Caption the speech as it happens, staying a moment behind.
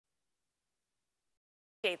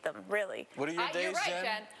them, really. What are your days, you're right,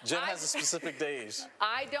 Jen? Jen has the specific days.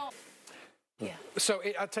 I don't. Yeah. So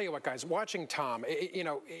I'll tell you what, guys, watching Tom, you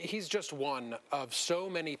know, he's just one of so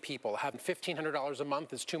many people. Having $1,500 a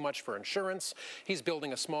month is too much for insurance. He's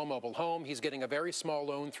building a small mobile home. He's getting a very small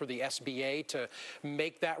loan through the SBA to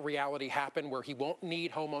make that reality happen where he won't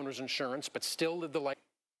need homeowners insurance, but still live the life.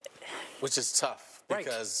 Which is tough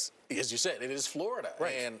because, as you said, it is Florida.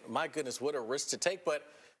 Right. And my goodness, what a risk to take, but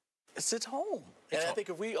it's home. And I think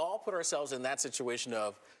if we all put ourselves in that situation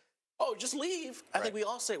of, oh, just leave. I think we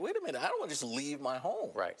all say, wait a minute, I don't want to just leave my home.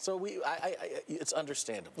 Right. So it's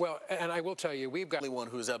understandable. Well, and I will tell you, we've got one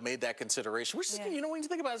who's made that consideration, which is, you know, when you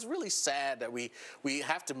think about it, it's really sad that we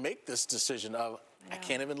have to make this decision of, I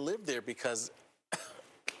can't even live there because,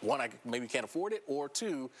 one, I maybe can't afford it, or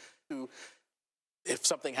two, if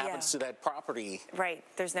something happens to that property. Right.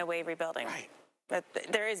 There's no way rebuilding. Right. But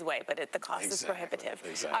there is a way, but the cost is prohibitive.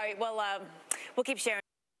 Exactly. All right. Well, we'll keep sharing.